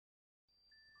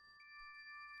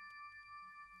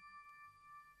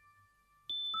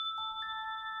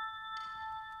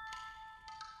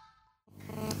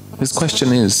His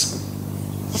question is,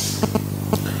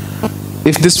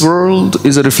 if this world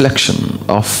is a reflection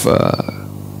of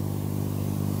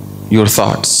your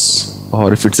thoughts,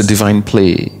 or if it's a divine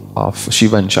play of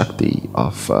Shiva and Shakti,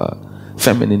 of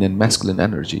feminine and masculine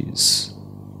energies,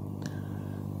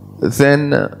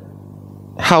 then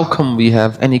how come we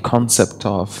have any concept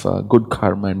of good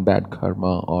karma and bad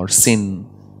karma, or sin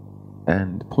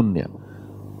and punya?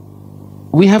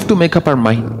 We have to make up our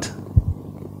mind.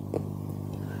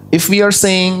 If we are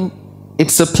saying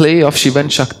it's a play of Shiva and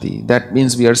Shakti, that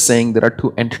means we are saying there are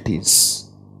two entities,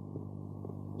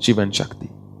 Shiva and Shakti.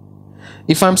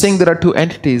 If I'm saying there are two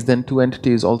entities, then two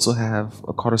entities also have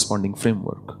a corresponding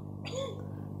framework.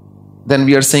 Then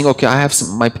we are saying, okay, I have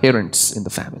my parents in the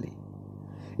family.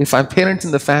 If I have parents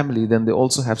in the family, then they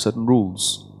also have certain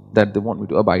rules that they want me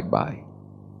to abide by.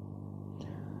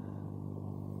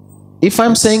 If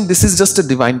I'm saying this is just a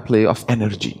divine play of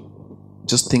energy,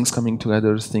 just things coming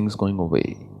together, things going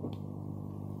away,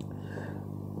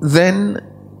 then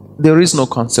there is no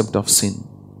concept of sin.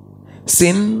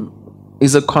 Sin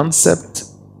is a concept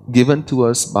given to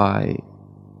us by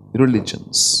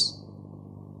religions.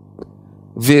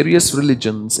 Various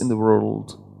religions in the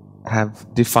world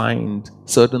have defined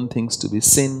certain things to be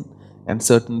sin and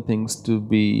certain things to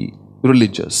be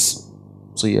religious.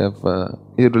 So you have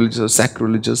irreligious or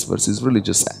sacrilegious versus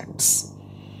religious acts.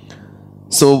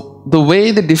 So the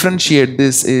way they differentiate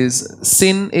this is,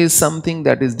 sin is something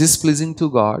that is displeasing to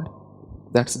God.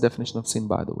 That's the definition of sin,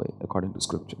 by the way, according to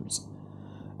scriptures.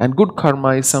 And good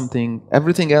karma is something,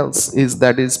 everything else is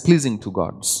that is pleasing to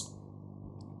gods.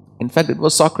 In fact, it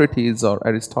was Socrates or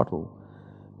Aristotle.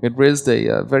 It raised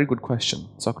a very good question,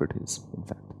 Socrates, in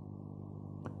fact.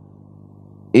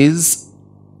 Is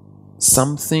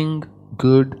something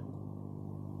good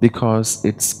because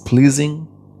it's pleasing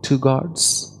to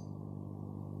gods?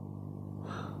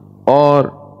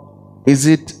 Or is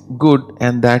it good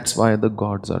and that's why the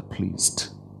gods are pleased?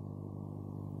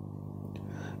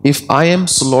 If I am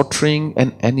slaughtering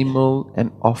an animal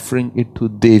and offering it to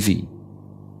Devi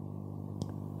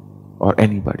or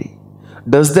anybody,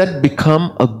 does that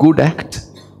become a good act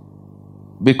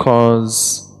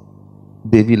because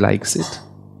Devi likes it?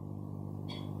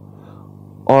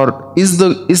 Or is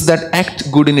that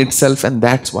act good in itself and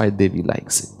that's why Devi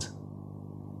likes it?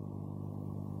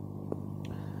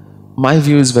 My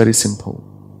view is very simple.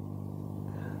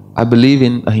 I believe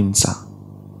in ahimsa,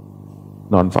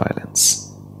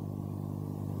 non-violence.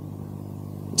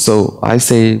 So I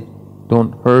say,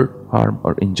 don't hurt, harm,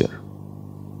 or injure.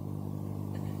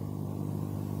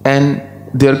 And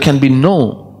there can be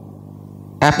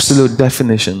no absolute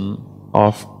definition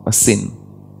of a sin.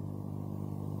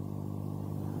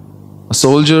 A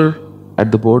soldier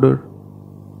at the border,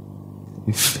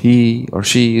 if he or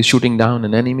she is shooting down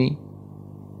an enemy,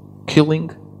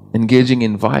 killing, engaging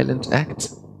in violent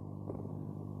acts,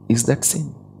 is that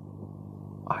sin?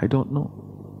 I don't know.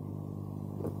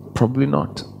 Probably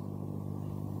not.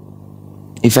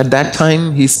 If at that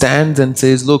time he stands and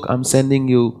says, look, I'm sending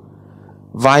you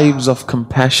vibes of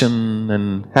compassion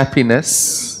and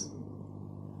happiness,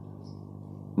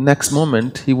 next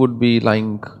moment he would be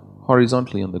lying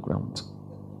horizontally on the ground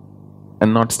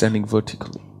and not standing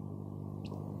vertically.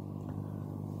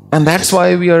 And that's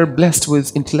why we are blessed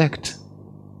with intellect.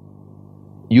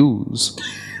 Use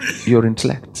your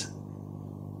intellect.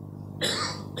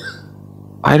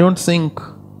 I don't think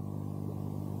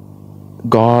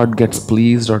God gets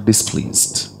pleased or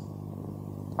displeased.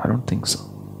 I don't think so.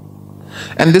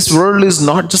 And this world is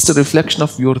not just a reflection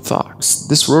of your thoughts.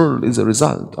 This world is a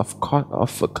result of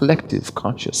a collective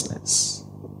consciousness.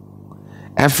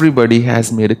 Everybody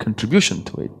has made a contribution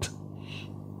to it.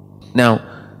 Now,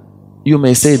 you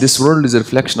may say this world is a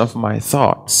reflection of my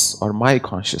thoughts or my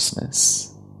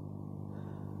consciousness.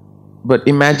 But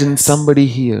imagine somebody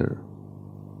here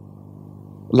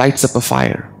lights up a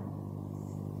fire.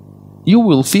 You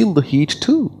will feel the heat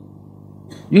too.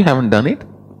 You haven't done it.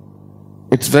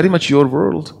 It's very much your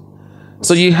world.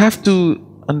 So you have to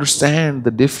understand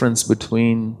the difference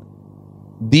between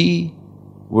the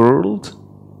world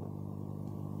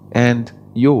and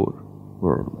your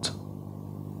world.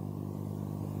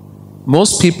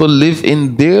 Most people live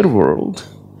in their world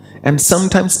and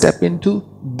sometimes step into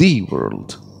the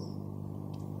world.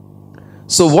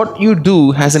 So what you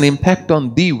do has an impact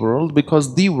on the world,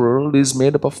 because the world is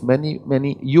made up of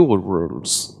many your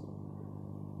worlds.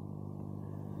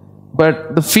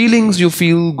 But the feelings you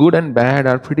feel, good and bad,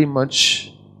 are pretty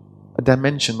much a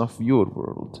dimension of your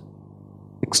world.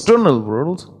 External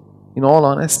world, in all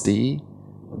honesty,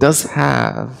 does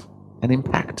have an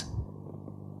impact.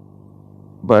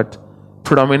 But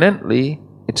predominantly,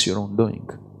 it's your own doing.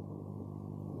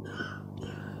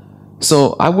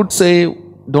 So I would say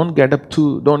don't get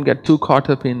too caught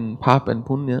up in pap and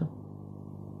punya,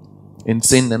 in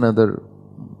sin and other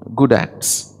good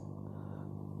acts.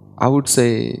 I would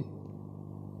say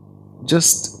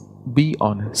just be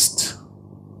honest.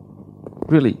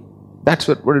 Really, that's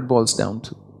what it boils down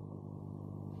to.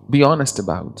 Be honest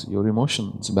about your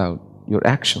emotions, about your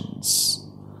actions.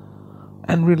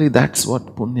 And really that's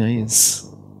what punya is.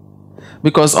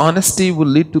 Because honesty will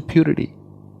lead to purity.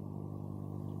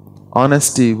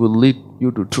 Honesty will lead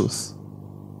you to truth.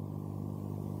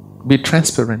 Be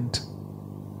transparent,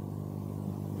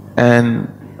 and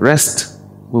rest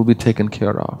will be taken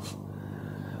care of.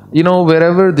 You know,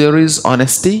 wherever there is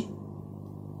honesty,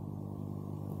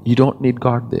 you don't need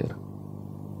God there.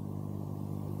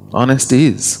 Honesty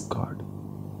is God.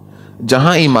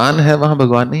 जहां ईमान है वहां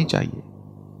भगवान नहीं चाहिए.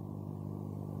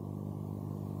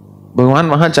 भगवान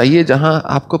वहां चाहिए जहां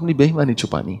आपको अपनी बेईमानी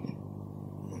छुपानी है.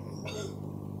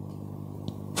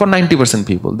 For 90%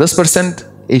 people, 10%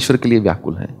 ईश्वर के लिए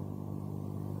व्याकुल हैं.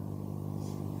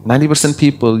 90%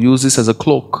 people use this as a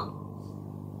cloak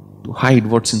to hide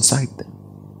what's inside them.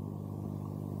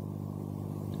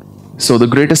 So the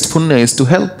greatest punya is to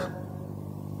help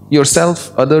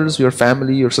yourself, others, your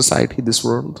family, your society, this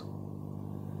world.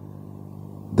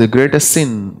 The greatest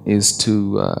sin is to,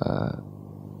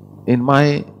 in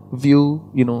my view,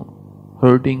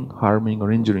 hurting, harming,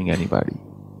 or injuring anybody.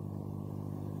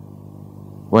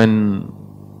 When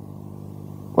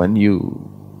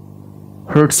you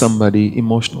hurt somebody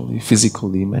emotionally,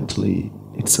 physically, mentally,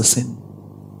 it's a sin.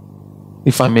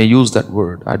 If I may use that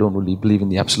word, I don't really believe in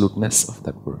the absoluteness of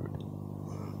that word.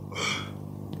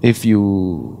 If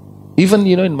you, even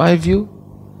in my view,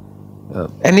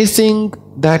 anything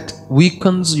that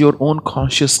weakens your own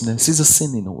consciousness is a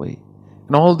sin in a way.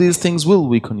 And all these things will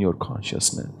weaken your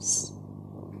consciousness.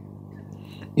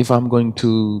 If I'm going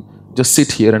to just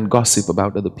sit here and gossip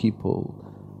about other people,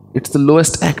 it's the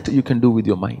lowest act you can do with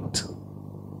your mind.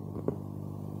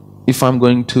 If I'm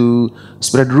going to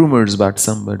spread rumors about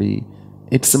somebody,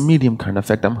 it's a medium kind of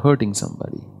act. I'm hurting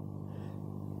somebody.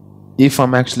 If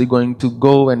I'm actually going to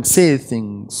go and say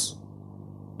things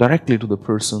directly to the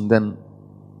person, then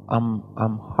I'm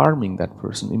harming that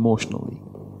person emotionally.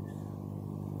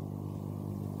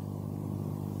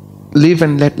 Live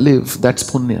and let live, that's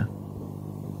punya.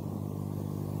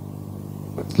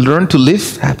 Learn to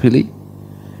live happily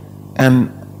and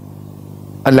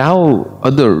allow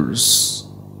others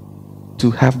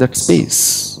to have that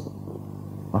space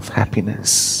of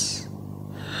happiness.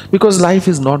 Because life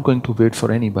is not going to wait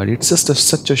for anybody. It's just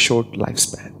such a short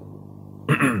lifespan.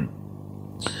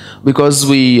 Because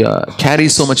we carry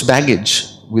so much baggage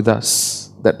with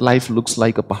us that life looks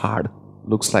like a pahad,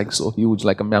 looks like so huge,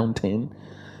 like a mountain.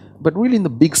 But really in the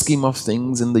big scheme of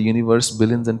things, in the universe,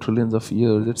 billions and trillions of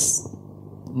years, it's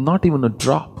not even a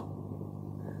drop.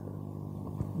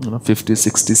 50,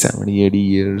 60, 70, 80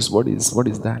 years, what is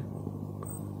that?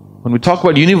 When we talk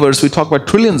about universe, we talk about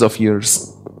trillions of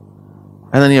years.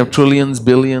 And then you have trillions,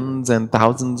 billions, and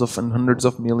thousands of and hundreds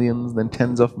of millions, then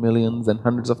tens of millions, then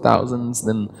hundreds of thousands,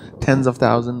 then tens of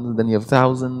thousands, then you have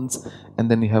thousands, and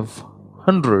then you have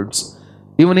hundreds.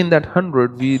 Even in that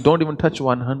 100, we don't even touch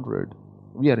 100.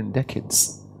 We are in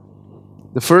decades.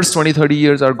 The first 20, 30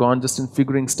 years are gone just in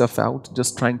figuring stuff out,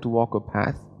 just trying to walk a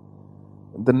path.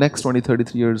 The next 20,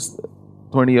 30 years,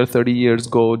 20 or 30 years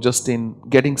go just in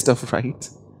getting stuff right.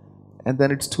 And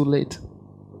then it's too late.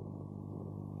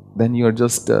 Then you're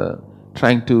just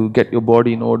trying to get your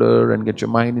body in order and get your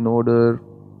mind in order.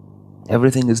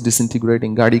 Everything is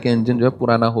disintegrating. गाड़ी का engine जो है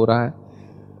पुराना हो रहा है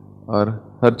और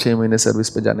हर 6 महीने सर्विस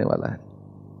पे जाने वाला है.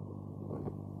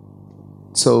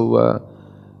 So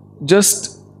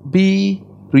just be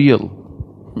real.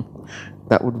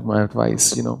 That would be my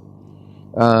advice.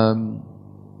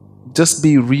 Just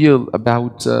be real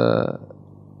about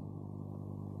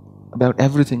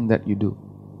everything that you do.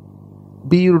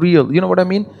 Be real. You know what I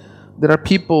mean? There are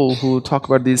people who talk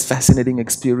about these fascinating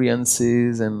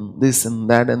experiences and this and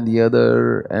that and the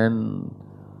other, and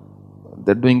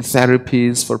they're doing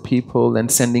therapies for people and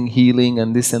sending healing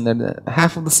and this and that.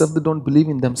 Half of the stuff they don't believe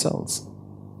in themselves.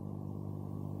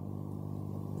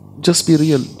 Just be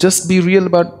real. Just be real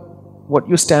about what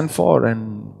you stand for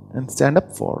and stand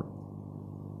up for.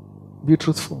 Be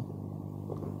truthful.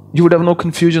 You would have no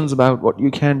confusions about what you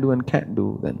can do and can't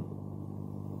do then.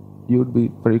 You would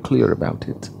be very clear about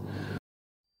it.